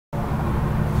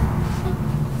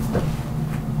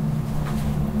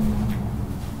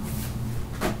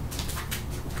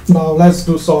Now let's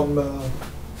do some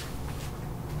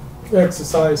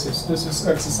exercises. This is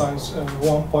exercise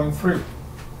 1.3.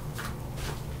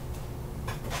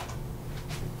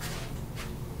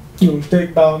 You'll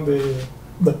take down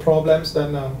the problems,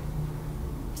 then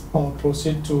I'll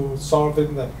proceed to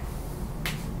solving them.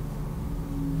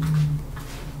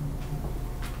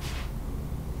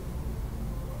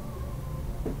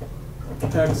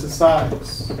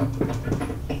 Exercise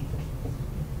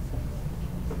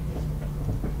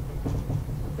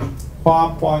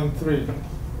 1.3.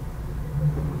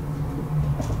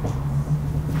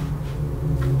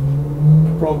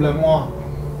 Problem 1.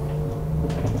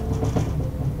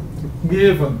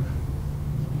 Given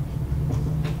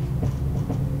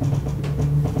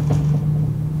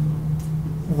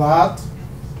that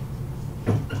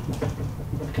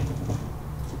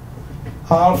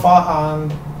alpha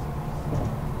and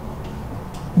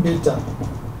beta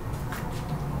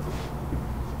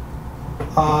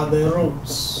are the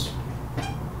roots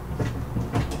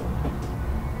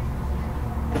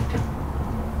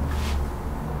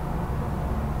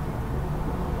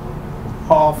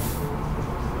of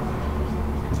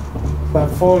the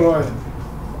following.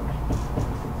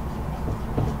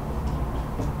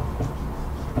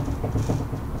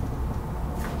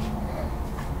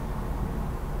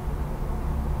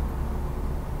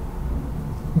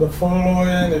 The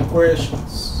following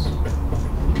equations.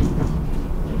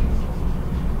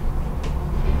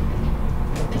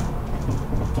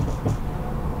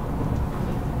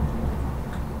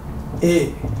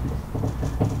 A,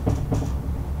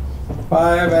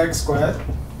 5x squared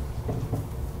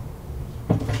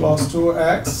plus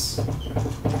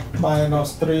 2x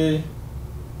minus 3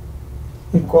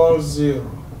 equals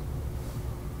 0.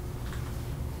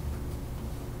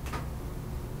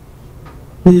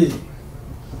 B,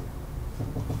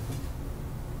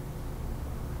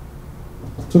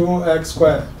 2x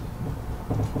squared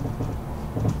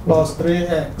plus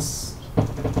 3x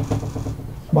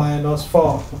minus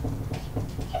 4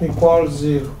 equals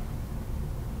 0.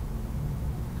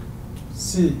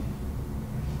 C,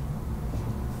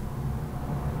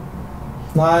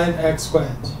 9x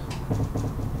squared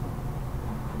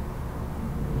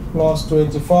plus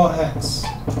 24x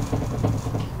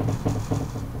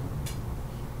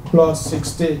plus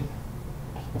 16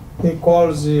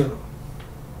 equals 0.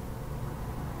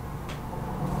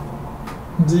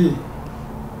 D,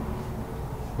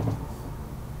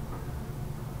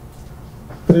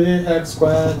 3x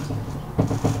squared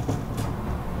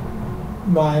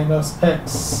minus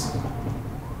x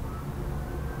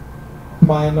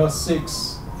minus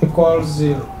 6 equals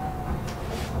 0.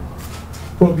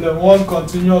 Problem 1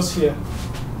 continues here.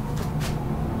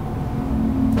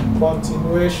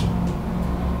 Continuation.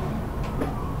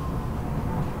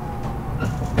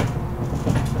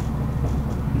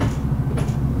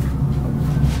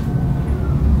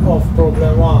 Of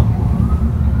problem 1.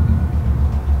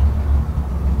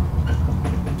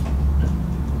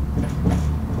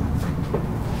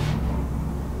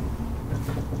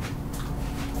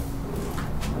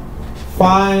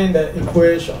 Find the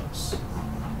equations.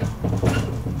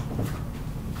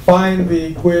 Find the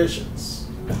equations.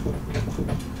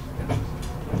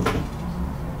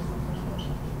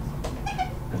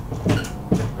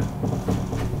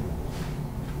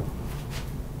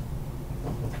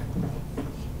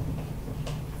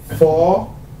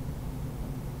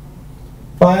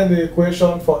 Find the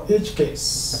equation for each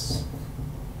case.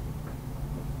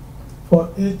 For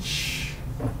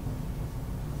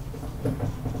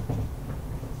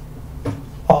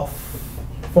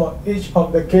each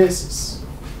of the cases.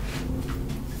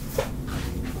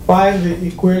 Find the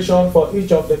equation for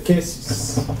each of the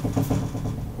cases.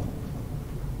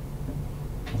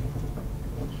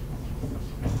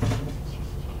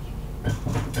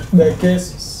 The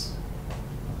cases.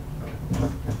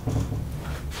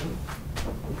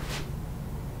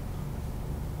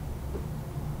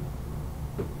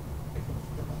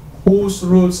 Whose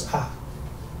rules are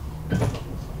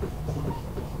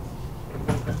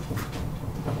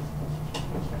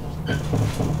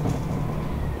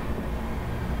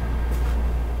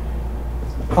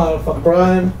alpha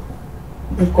prime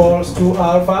equals 2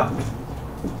 alpha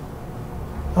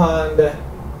and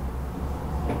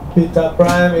beta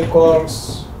prime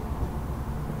equals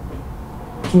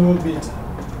 2 beta.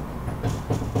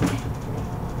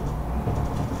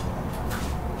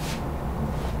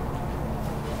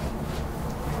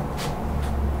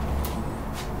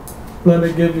 Let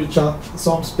me give you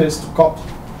some space to copy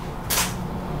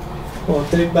or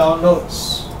take down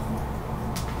notes.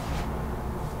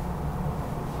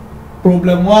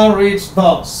 Problem 1 reads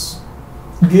thus: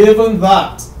 given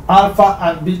that alpha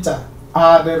and beta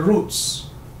are the roots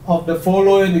of the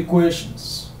following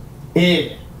equations.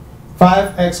 A.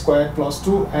 5x squared plus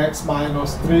 2x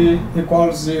minus 3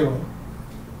 equals 0.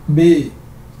 B.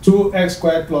 2x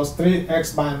squared plus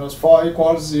 3x minus 4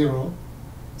 equals 0.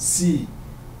 C.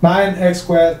 9x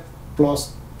squared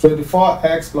plus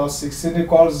 24x plus 16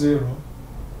 equals 0.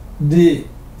 D.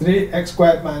 3x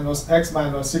squared minus x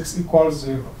minus 6 equals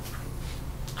 0.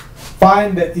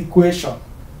 Find the equation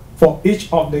for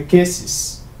each of the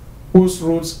cases whose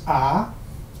roots are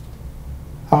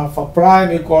alpha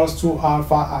prime equals 2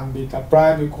 alpha and beta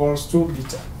prime equals 2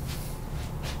 beta.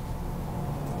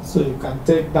 So you can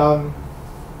take down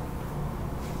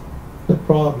the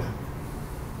problem.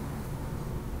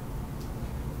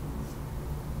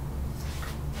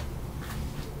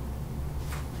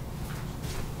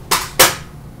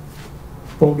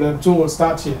 Problem 2 will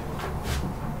start here.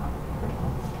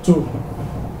 2.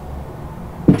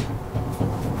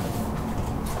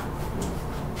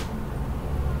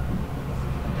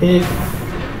 If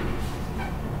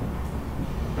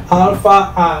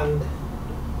alpha and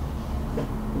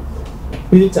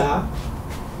beta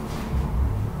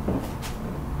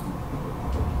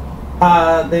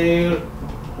are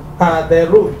the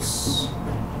roots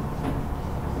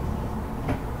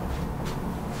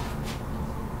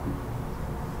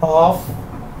of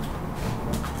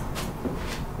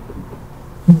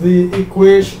the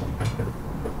equation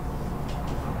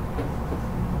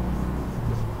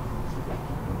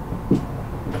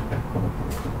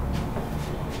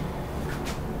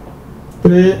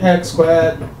x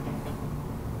squared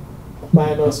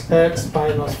minus x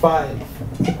minus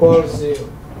 5 equals 0.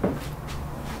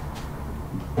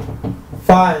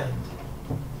 Find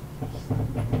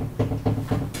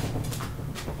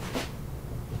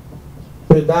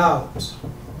without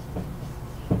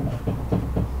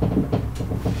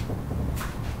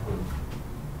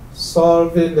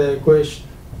solving the equation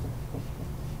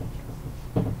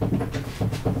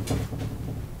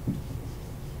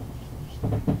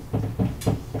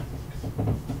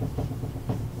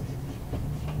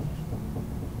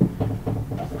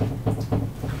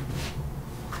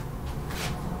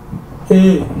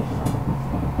A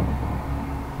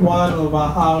 1 over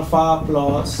alpha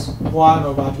plus 1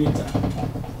 over beta.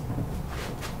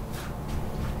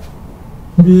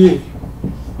 B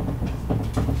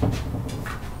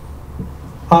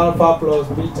alpha plus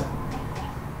beta.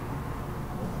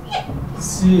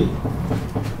 C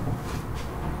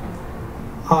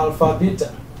alpha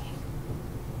beta.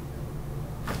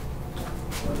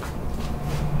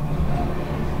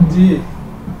 D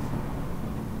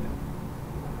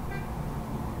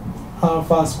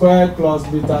alpha squared plus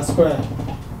beta squared.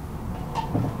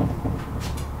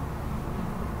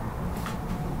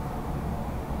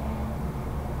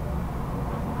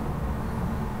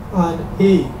 And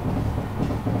E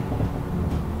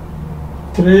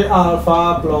 3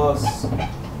 alpha plus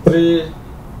 3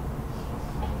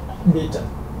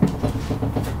 beta.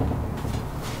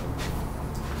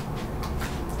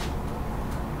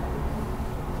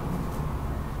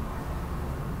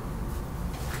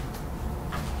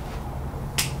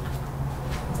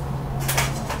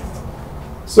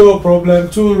 So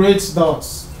problem 2 rates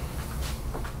dots.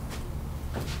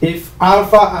 If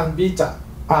alpha and beta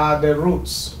are the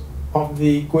roots of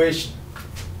the equation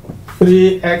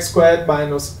 3x squared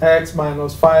minus x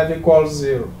minus 5 equals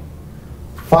 0,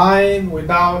 find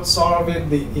without solving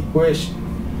the equation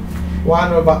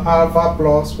 1 over alpha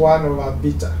plus 1 over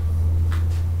beta.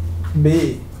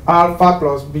 B alpha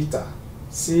plus beta.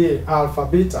 C alpha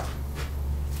beta.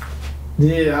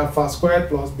 D alpha squared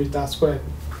plus beta squared.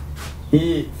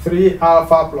 E 3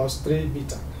 alpha plus 3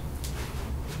 beta.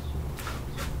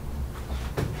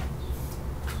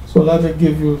 So let me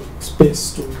give you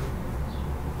space to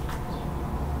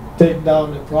take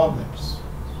down the problems.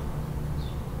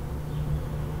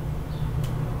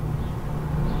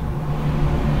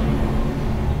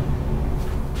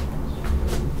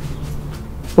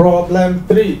 Problem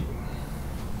 3.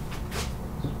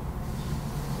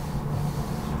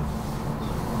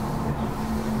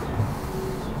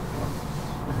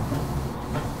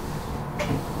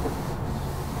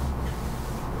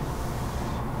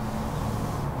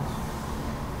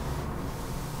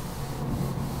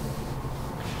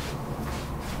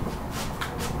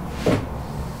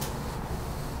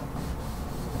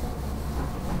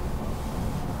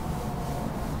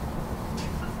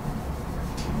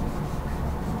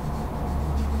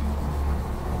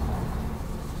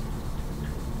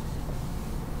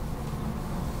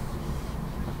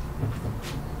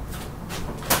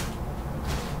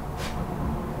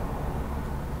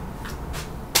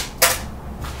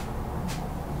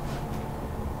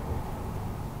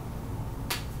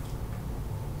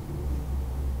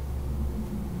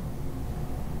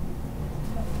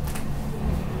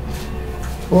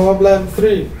 Problem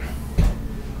 3.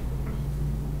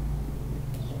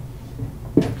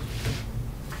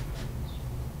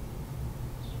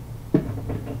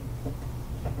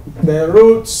 The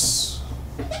roots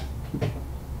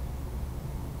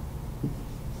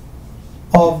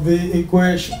of the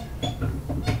equation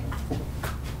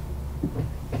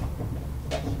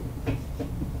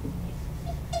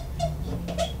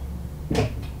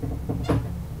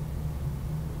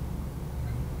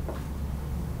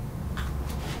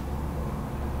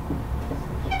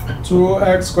two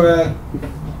x squared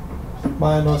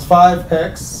minus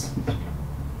 5x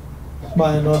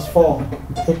minus 4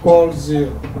 equals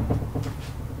 0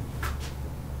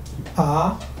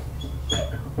 are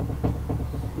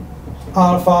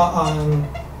alpha and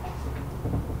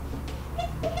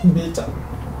beta.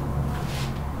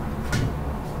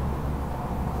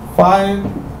 Find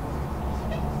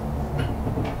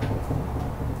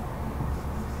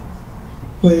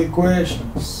the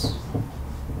equations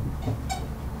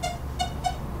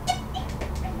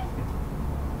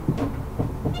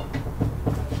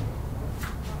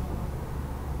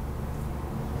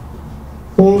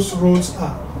whose roots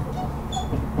are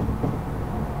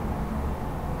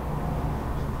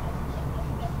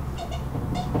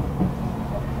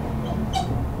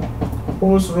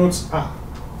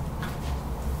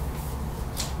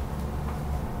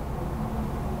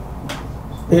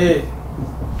A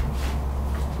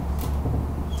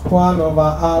 1 over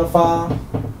alpha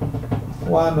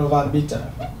 1 over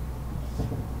beta,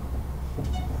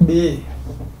 B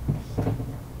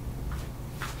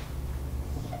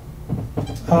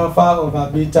alpha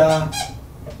over beta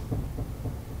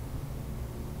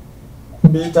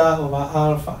beta over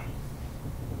alpha,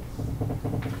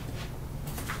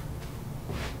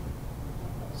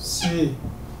 C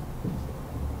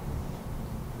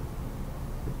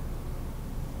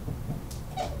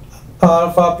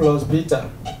alpha plus beta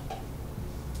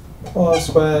all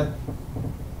squared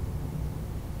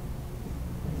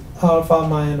alpha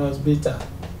minus beta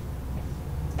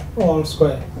all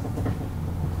squared,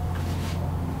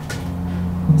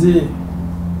 D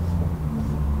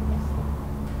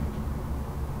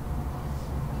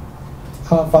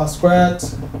alpha squared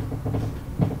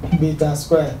beta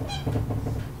squared,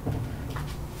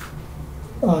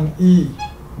 and E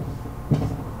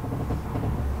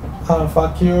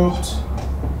alpha cubed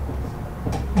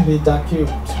beta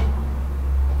cubed.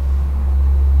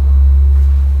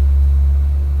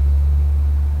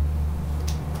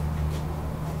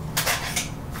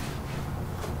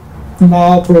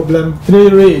 Now problem 3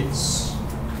 reads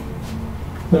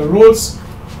the roots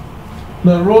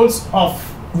of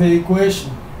the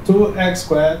equation 2x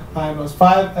squared minus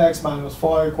 5x minus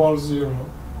 4 equals 0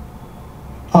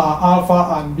 are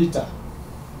alpha and beta.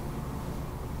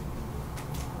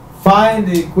 Find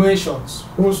the equations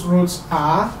whose roots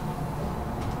are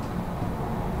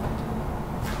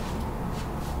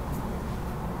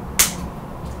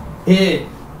A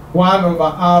 1 over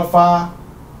alpha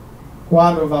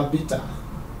 1 over beta,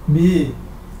 B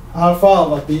alpha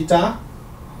over beta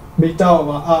beta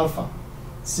over alpha,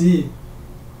 C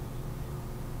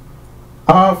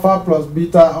alpha plus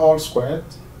beta all squared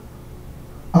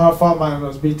alpha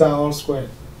minus beta all squared,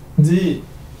 D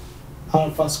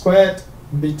alpha squared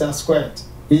beta squared,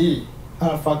 E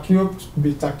alpha cubed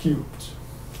beta cubed.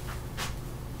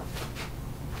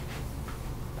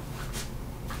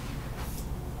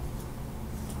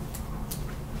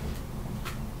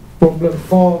 Problem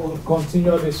 4 will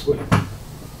continue this way.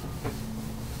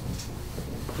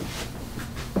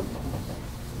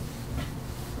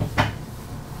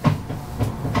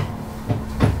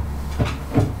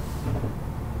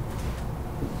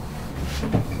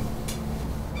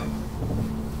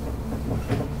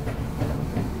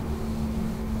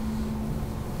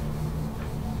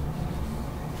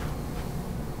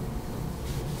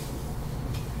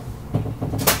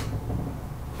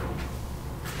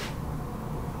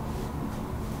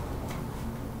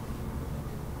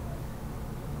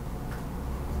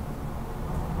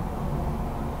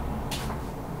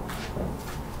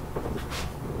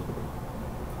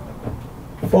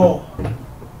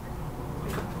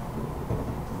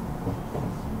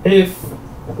 If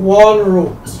one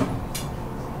root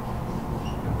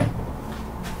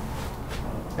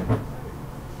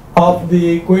of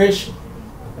the equation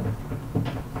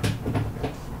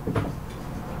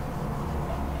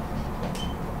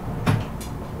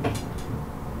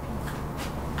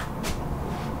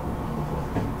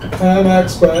mx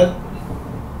squared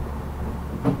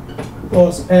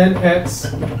plus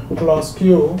nx plus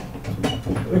q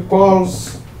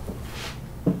equals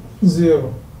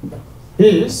 0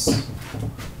 is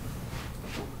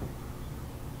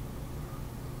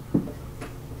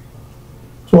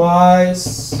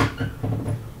twice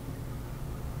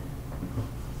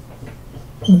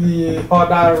the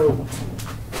other root.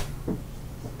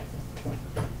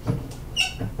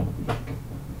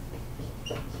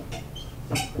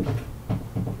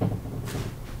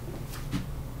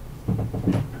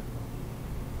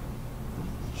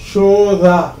 Show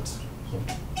that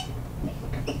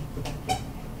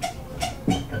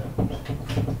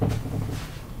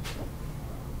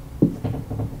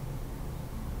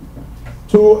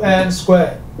two n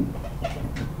squared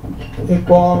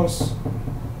equals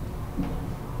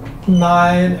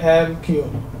 9m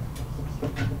cubed.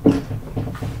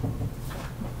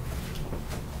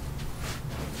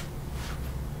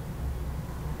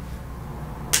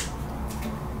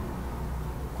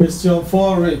 Question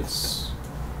 4 reads,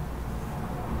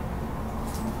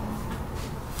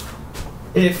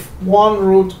 if one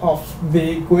root of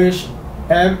the equation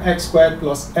mx squared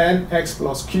plus nx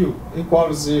plus q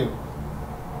equals 0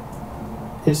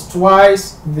 is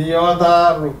twice the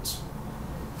other root,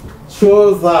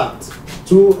 show that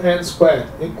 2n squared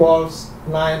equals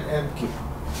 9m cubed.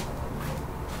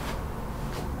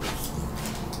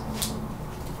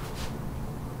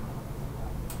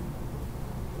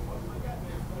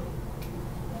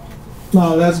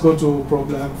 Now let's go to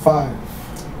problem 5.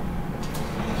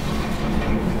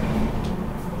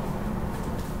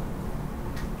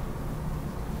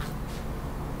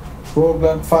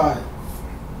 Problem 5.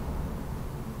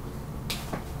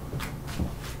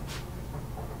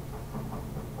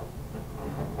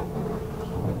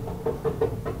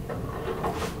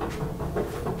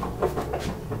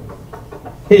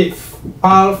 If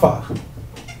alpha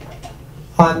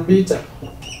and beta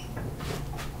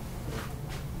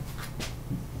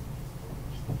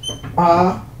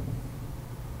are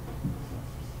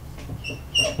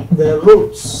the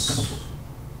roots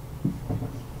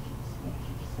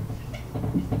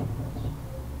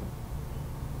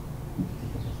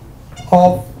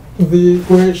of the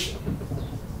equation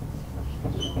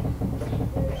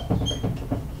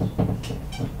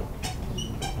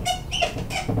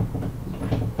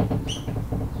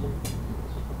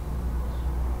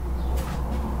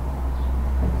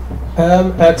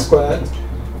mx squared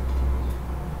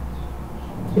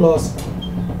plus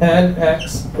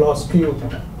nx plus q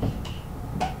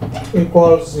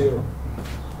equals 0.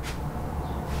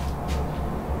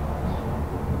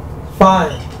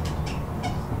 Find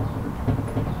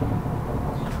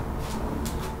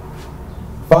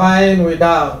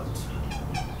without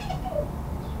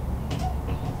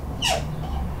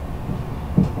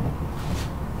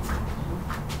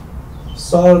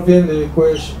solving the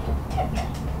equation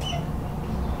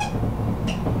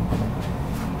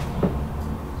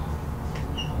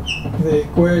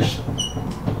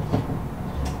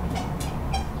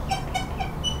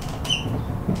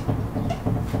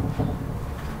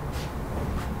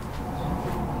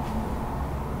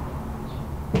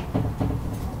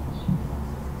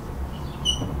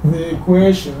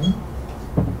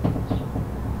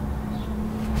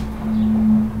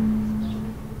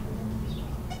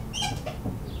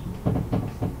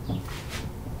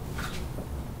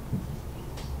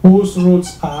whose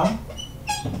roots are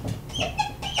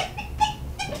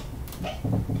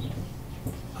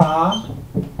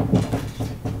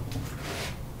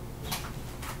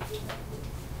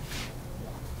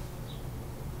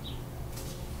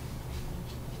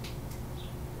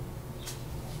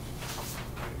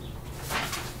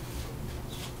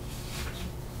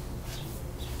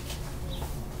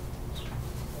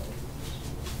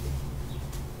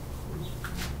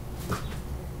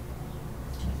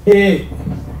A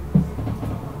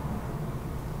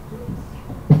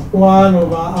 1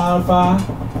 over alpha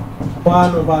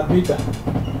 1 over beta,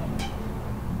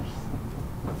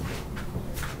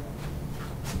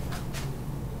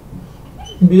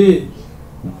 B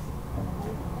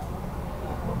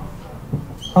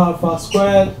alpha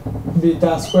squared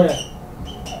beta squared,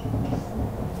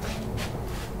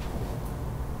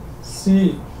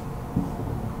 C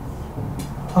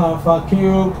alpha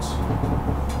cubed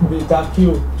beta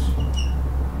cubed.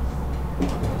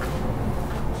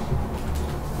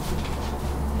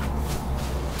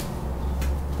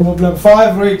 Problem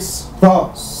 5 reads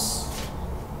thus: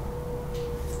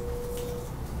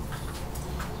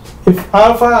 if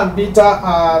alpha and beta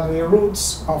are the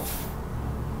roots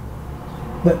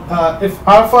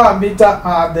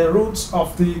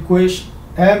of the equation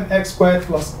mx squared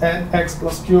plus nx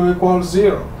plus q equals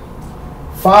 0,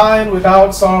 find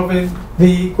without solving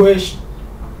the equation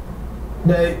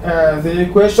the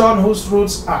equation whose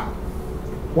roots are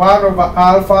 1 over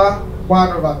alpha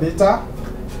 1 over beta,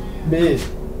 B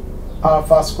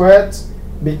alpha squared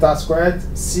beta squared,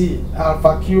 C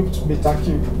alpha cubed, beta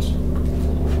cubed.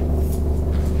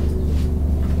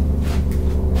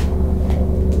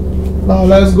 Now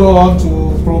let's go on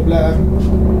to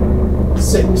problem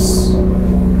 6.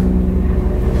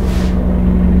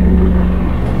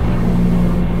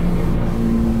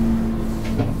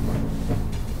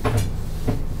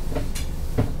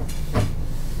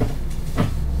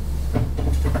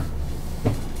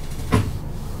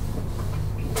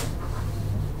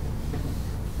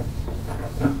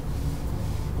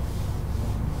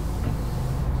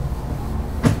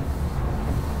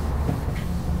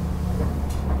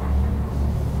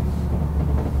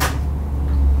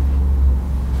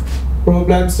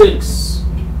 Problem 6.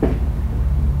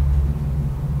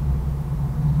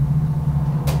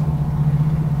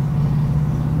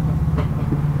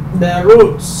 The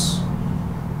roots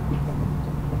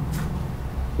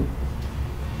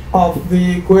of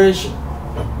the equation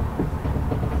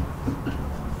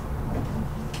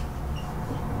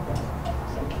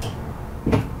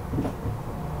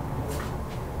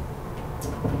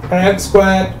x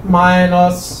squared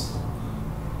minus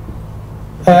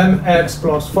mx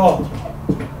plus 4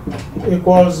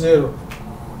 equals 0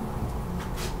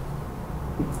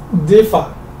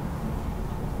 differ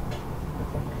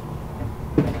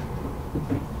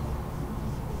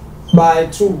by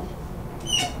 2.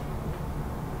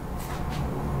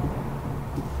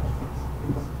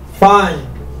 Find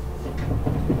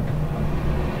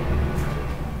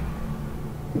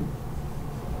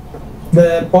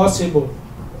the possible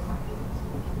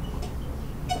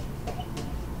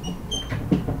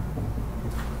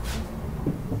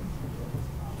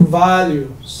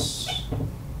values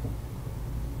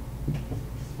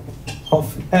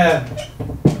of m.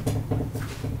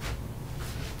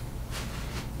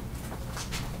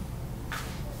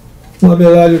 Let me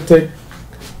let you take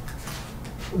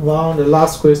down the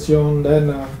last question,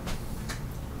 then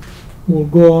we'll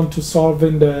go on to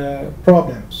solving the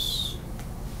problems.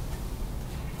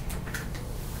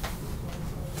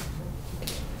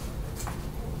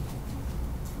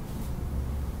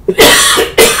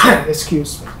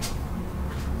 Excuse me.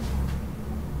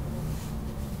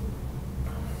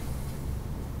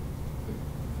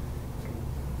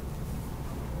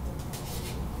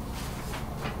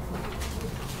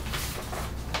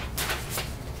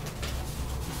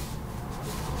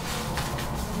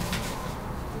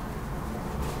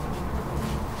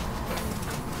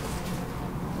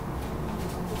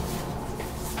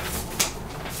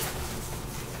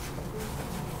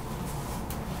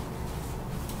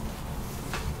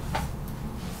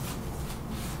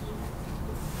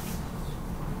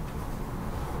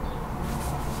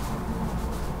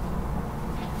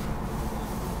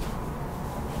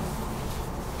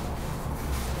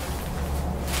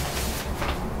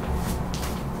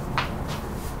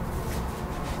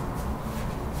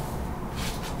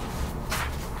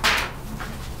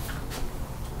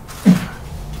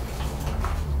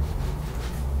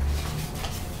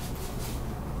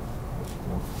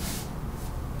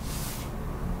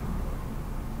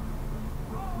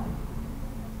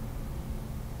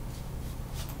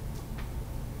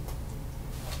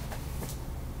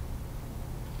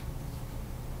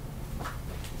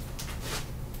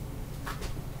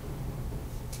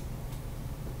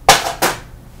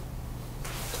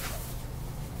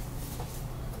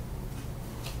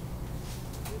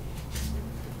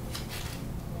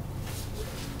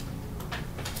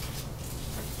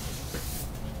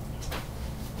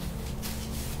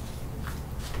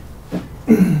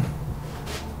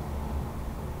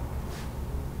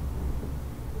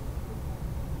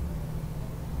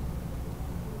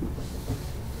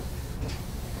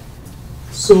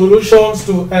 Solutions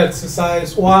to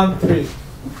exercise 1-3.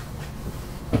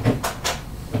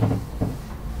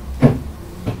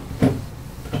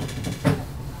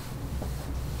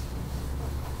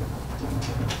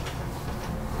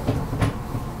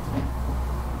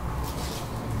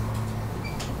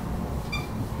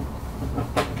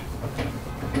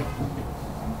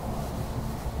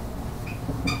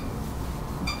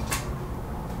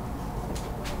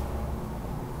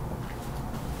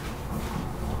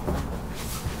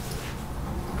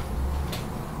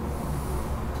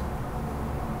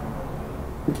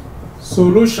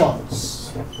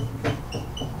 Solutions.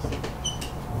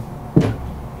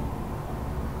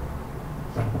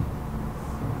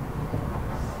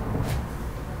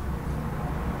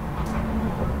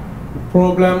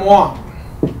 Problem 1.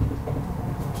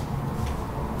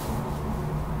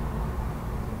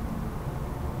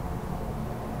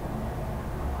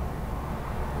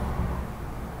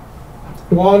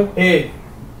 One A.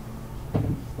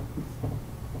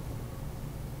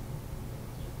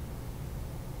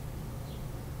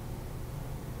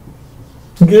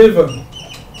 given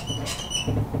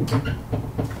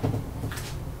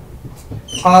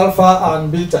alpha and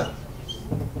beta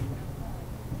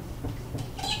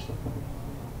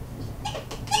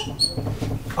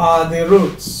are the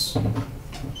roots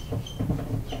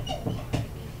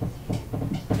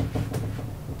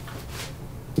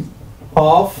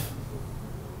of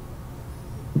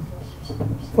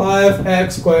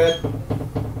 5x squared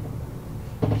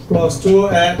plus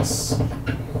 2x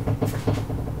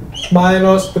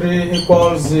minus 3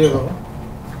 equals 0.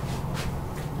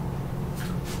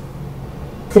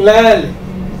 Clearly,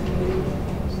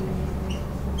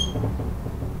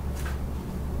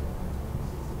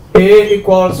 A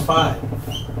equals 5,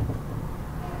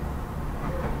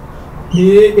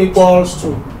 B equals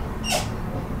 2,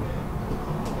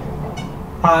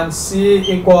 and C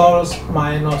equals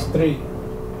minus 3.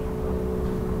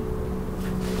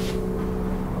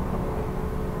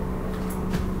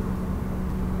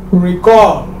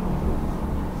 Recall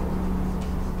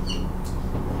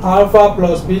alpha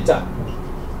plus beta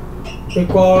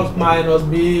equals minus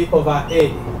B over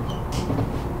A,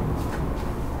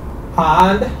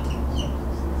 and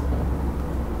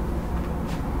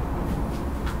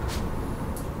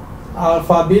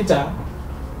alpha beta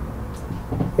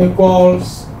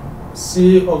equals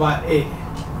C over A.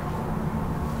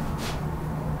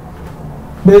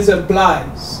 This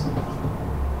implies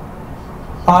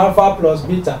alpha plus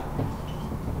beta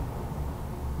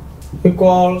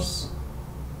equals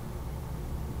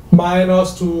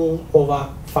minus 2 over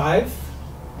 5,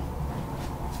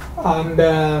 and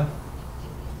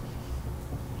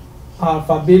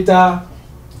alpha beta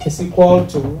is equal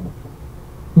to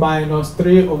minus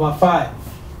 3 over 5.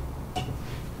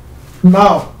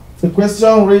 Now, the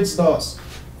question reads thus: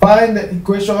 find the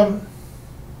equation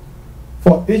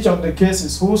for each of the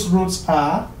cases whose roots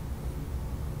are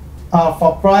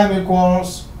alpha prime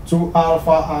equals 2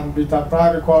 alpha and beta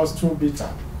prime equals 2 beta.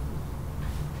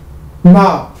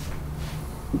 Now,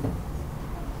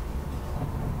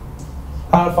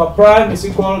 alpha prime is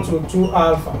equal to 2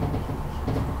 alpha,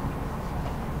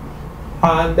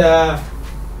 and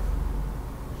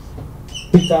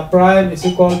beta prime is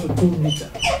equal to 2 beta.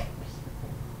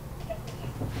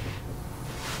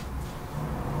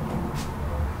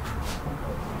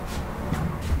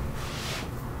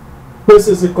 This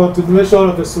is a continuation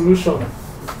of the solution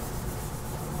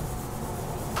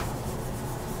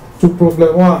to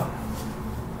problem 1.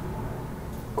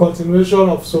 Continuation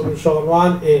of solution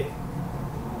 1a.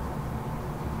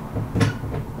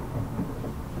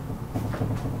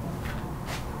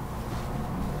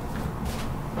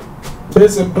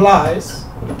 This implies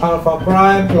alpha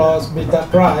prime plus beta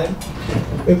prime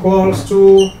equals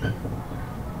 2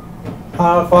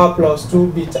 alpha plus 2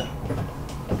 beta,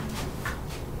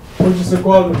 which is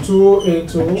equal to 2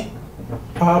 into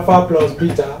alpha plus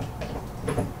beta,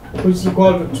 which is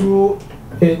equal to 2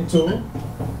 into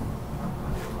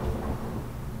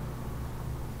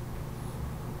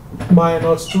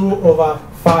minus 2 over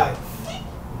 5,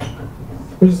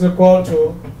 which is equal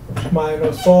to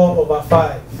minus 4 over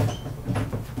 5.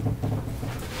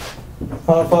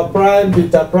 Alpha prime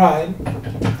beta prime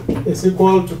is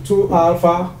equal to 2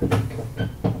 alpha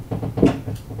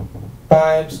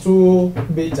times 2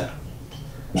 beta,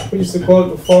 which is equal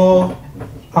to 4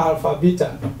 alpha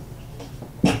beta.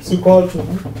 It's equal to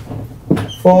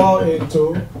 4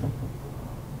 into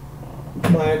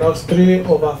minus 3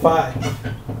 over 5.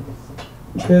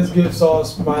 This gives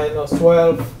us minus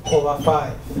 12 over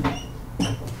 5.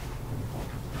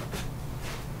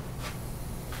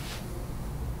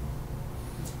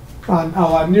 And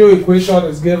our new equation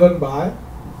is given by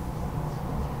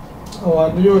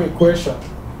our new equation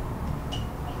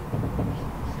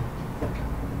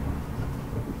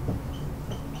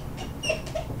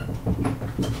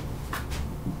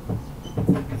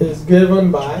is given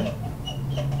by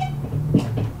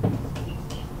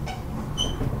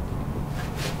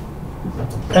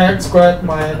x squared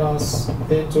minus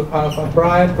into alpha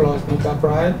prime plus beta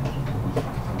prime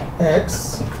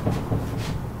x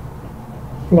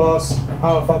plus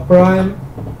alpha prime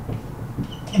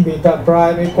beta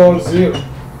prime equals 0.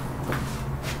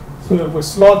 So if we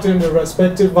slot in the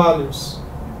respective values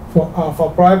for alpha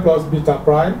prime plus beta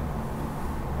prime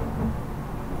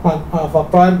and alpha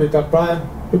prime beta prime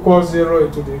equals 0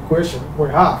 into the equation, we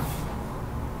have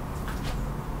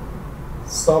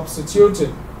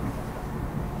substituting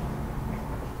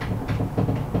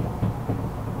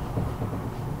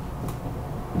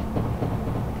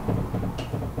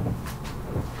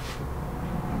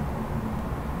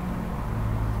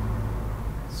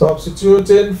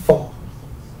for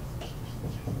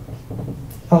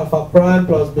alpha prime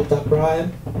plus beta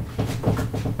prime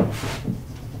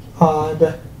and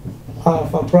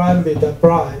alpha prime beta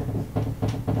prime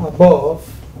above,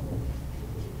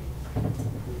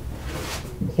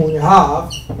 we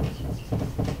have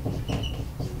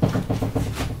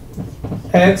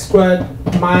x squared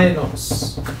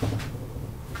minus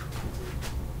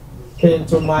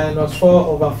into minus 4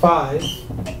 over 5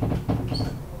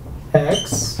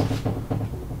 x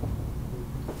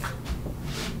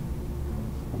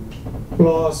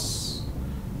plus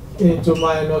into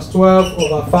minus 12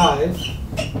 over 5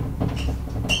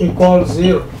 equals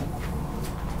 0,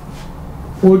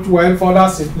 which when further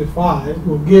simplified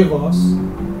will give us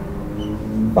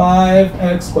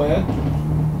 5x squared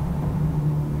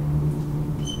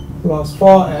plus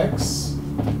 4x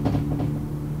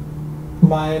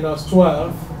minus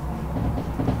 12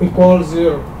 equals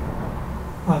 0.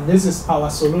 And this is our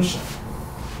solution.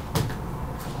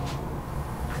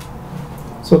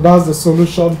 So that's the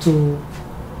solution to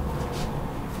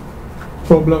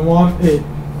problem 1a.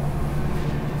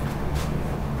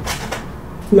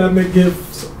 Let me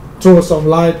throw some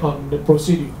light on the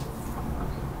procedure.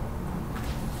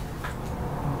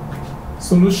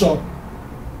 Solution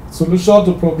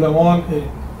to problem 1a.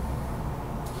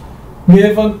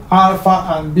 Given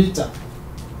alpha and beta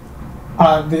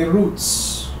are the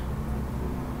roots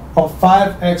of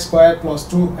 5x squared plus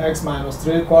 2x minus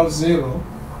 3 equals 0,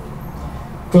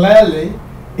 clearly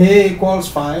a equals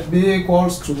 5, b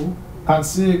equals 2, and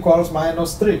c equals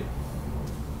minus 3.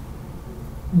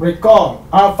 Recall,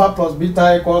 alpha plus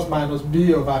beta equals minus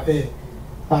b over a,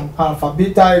 and alpha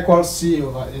beta equals c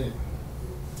over a.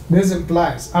 This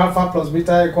implies alpha plus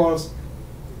beta equals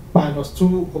minus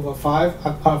 2 over 5,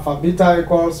 and alpha beta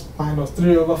equals minus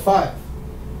 3 over 5.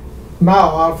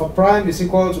 Now alpha prime is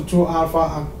equal to 2 alpha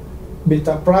and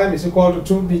beta prime is equal to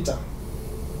 2 beta.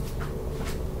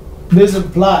 This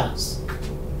implies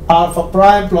alpha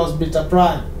prime plus beta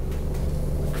prime.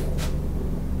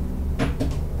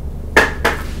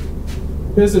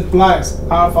 This implies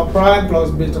alpha prime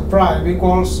plus beta prime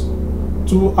equals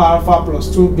 2 alpha plus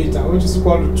 2 beta, which is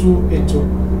equal to 2 into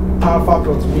alpha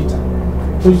plus beta,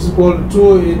 which is equal to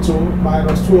 2 into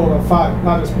minus 2 over 5,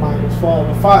 that is minus 4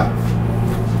 over 5.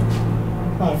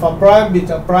 Alpha prime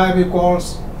beta prime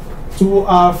equals 2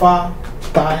 alpha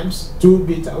times 2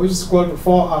 beta, which is equal to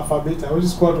 4 alpha beta, which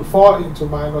is equal to 4 into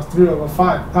minus 3 over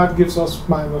 5. That gives us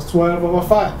minus 12 over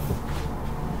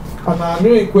 5. And our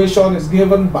new equation is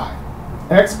given by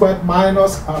x squared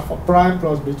minus alpha prime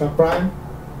plus beta prime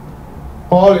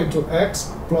all into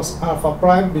x plus alpha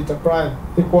prime beta prime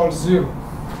equals 0.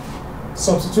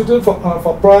 Substituting for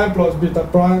alpha prime plus beta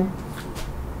prime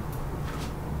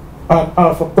and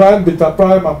alpha prime beta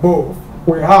prime above,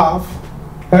 we have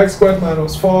x squared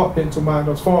minus 4 into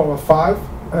minus 4 over 5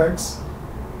 x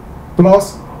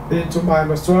plus into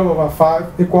minus 12 over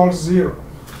 5 equals 0.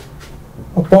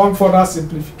 Upon further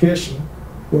simplification,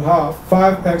 we have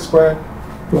 5x squared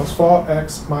plus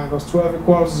 4x minus 12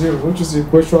 equals 0, which is the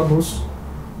equation whose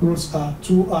roots are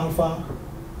 2 alpha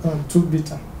and 2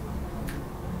 beta.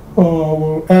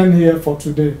 We'll end here for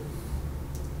today.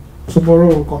 Tomorrow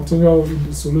we'll continue with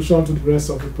the solution to the rest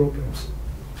of the problems.